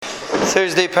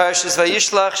Thursday, Parshas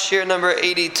Vayishlach, shir number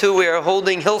 82. We are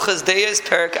holding Hilchas Deyas,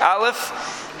 Perek Aleph,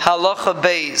 Halacha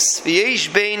Beis.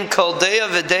 V'yesh bein kol deya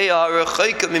v'deya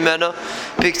ha'rechoika mimena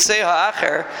b'ktzei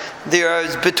ha'acher. There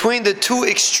is between the two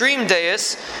extreme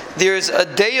deyas. There is a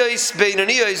deyas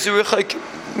beinaniyah zurechoik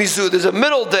mizu. There's a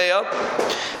middle deya.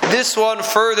 This one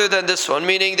further than this one,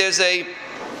 meaning there's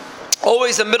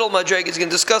always a middle madrega. He's going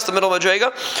to discuss the middle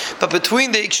madrega, but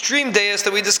between the extreme deyas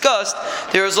that we discussed,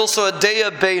 there is also a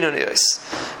deya beinaniyos.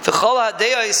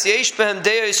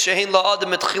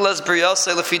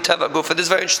 For this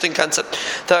very interesting concept,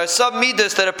 there are some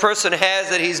midas that a person has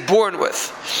that he's born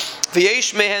with. And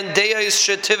sometimes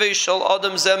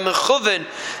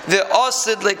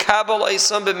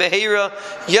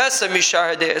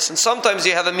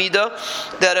you have a midah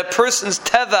that a person's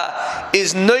teva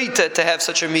is noita to have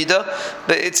such a midah,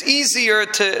 but it's easier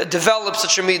to develop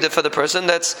such a midah for the person.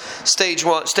 That's stage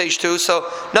 1, stage 2.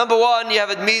 So number 1, you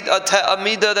have a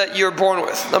midah that you're born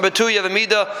with. Number 2, you have a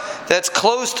midah that's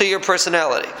close to your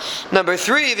personality. Number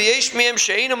 3,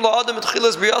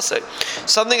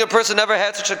 something a person never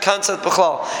had such a concept. So number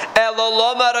 1,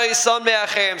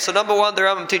 the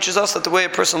Rambam teaches us that the way a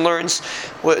person learns,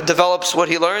 develops what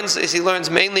he learns, is he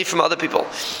learns mainly from other people.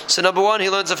 So number 1, he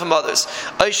learns it from others.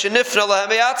 He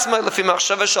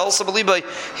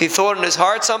thought in his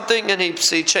heart something, and he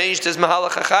changed his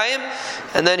mahalach hachayim,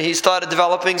 and then he started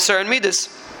developing certain midas.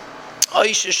 Or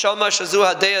he heard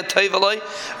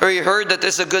that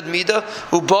this is a good midah,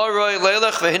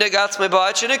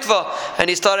 and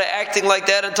he started acting like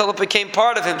that until it became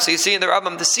part of him. So you see in the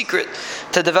Rambam, the secret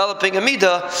to developing a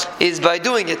midah is by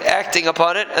doing it, acting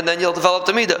upon it, and then you'll develop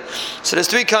the midah. So there's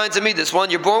 3 kinds of midahs. 1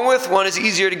 you're born with, 1 is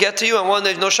easier to get to you, and 1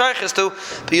 there's no shaykhis to,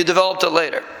 but you developed it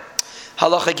later.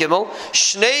 Halacha Gimel.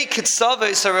 Shnei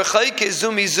kitzaves harechaike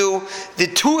zumizu. The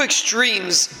 2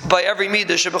 extremes by every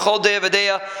midah. Shebechol deya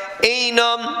v'deya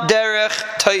einam derech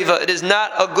taiva. It is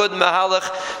not a good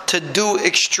mahalach to do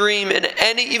extreme in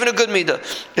any, even a good midah.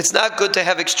 It's not good to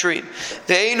have extreme.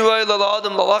 A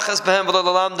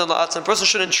person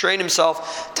shouldn't train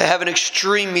himself to have an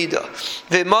extreme midah.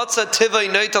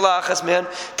 Man,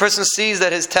 person sees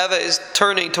that his teva is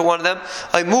turning to one of them.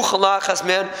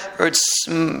 Man, or it's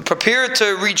prepared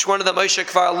to reach one of them. Those are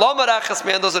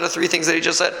the 3 things that he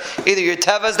just said. Either your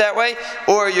teva is that way,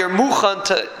 or you're muchan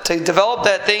to develop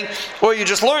that thing, or you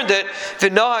just learned it. He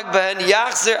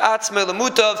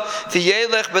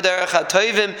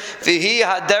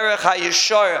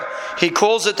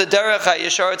calls it the derech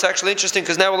hayashar. It's actually interesting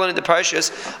because now we're learning the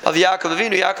parashas of Yaakov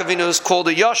Avinu. Yaakov Avinu is called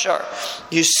a yashar.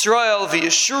 Yisrael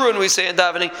v'yeshurun, we say in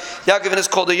davening. Yaakov Avinu is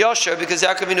called a yashar because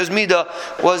Yaakov Avinu's midah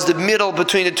was the middle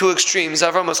between the 2 extremes.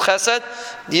 Avram was chesed,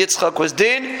 Yitzchak was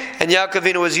din, and Yaakov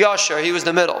Avinu was yashar. He was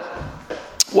the middle.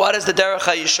 What is the derech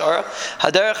hayishara?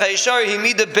 Haderech hayishara, he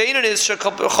midah beinanis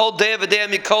shechol deya v'deya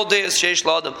mikol deyas sheish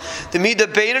l'adam. The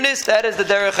midah beinanis, that is the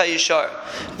derech hayishara.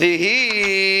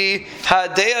 V'hi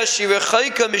hadeya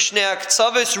shirechaika mishnei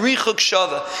aktzaves richuk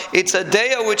shava. It's a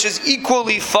deya which is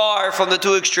equally far from the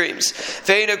 2 extremes.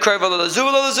 Ve'ina kreva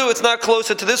l'lazu, it's not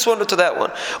closer to this one or to that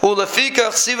one.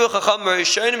 U'lefikach sivu chacham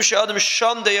v'rishonim she'adam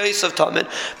sham deyos of tamin.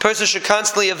 Person should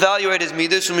constantly evaluate his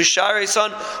midas. U'misharei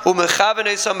son,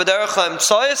 u'mechavenei son b'derech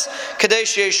ha'imtzah.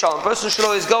 Person should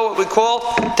always go what we call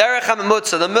derech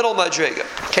hamemutza, the middle madrega.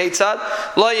 Keitzad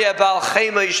lo yeh bal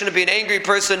chema. You shouldn't be an angry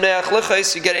person. Neach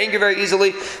lichos, you get angry very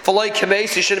easily. V'lo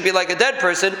kameis, you shouldn't be like a dead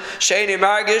person. She'eni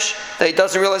margish, that he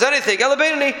doesn't realize anything. Ela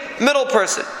beinani, middle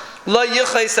person. La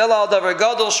yichais ela al davar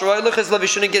gadol shroy lichas love. You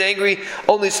shouldn't get angry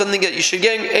only something that you should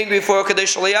get angry for.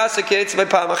 Kadesh liyasa kietz by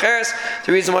pamacheres.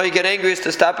 The reason why you get angry is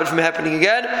to stop it from happening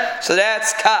again. So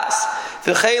that's kas.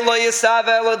 V'chein la yisav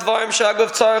ela dvarim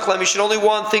shaguf tzarich. You should only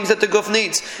want things that the guf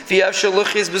needs. V'yav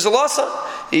shalichis b'zalasa.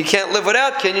 You can't live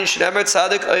without. Kenyan should emer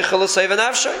tzadik oichel l'seiv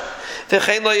anavshay.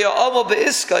 V'chein la ya'amal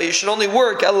be'iska. You should only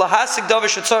work el lahasik davar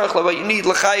shetzarich what you need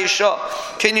l'chayisha.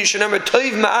 Kenyan should emer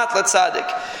toiv ma'at l'tzadik.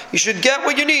 You should get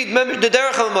what you need. Remember the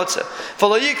derech hamemutza.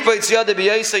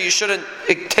 You shouldn't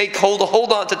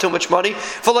hold on to too much money.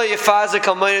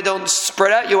 Don't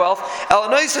spread out your wealth.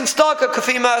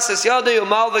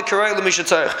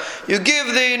 You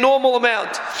give the normal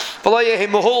amount.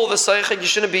 You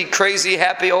shouldn't be crazy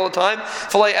happy all the time.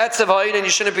 And you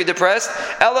shouldn't be depressed.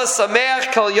 You should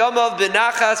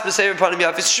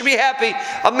be happy.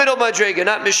 A middle madrega,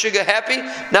 not mishiga happy,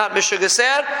 not mishiga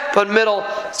sad, but middle,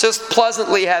 just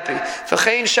pleasantly happy.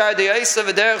 This is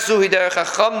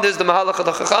the mahalach of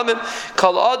the chachamim.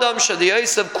 Kol adam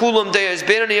shadiyasav kulam deyas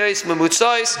beinaniyos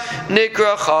memutzais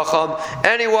nikra chacham.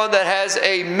 Anyone that has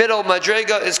a middle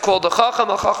madrega is called a chacham.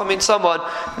 A chacham means someone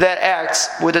that acts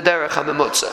with the derech hamemutza.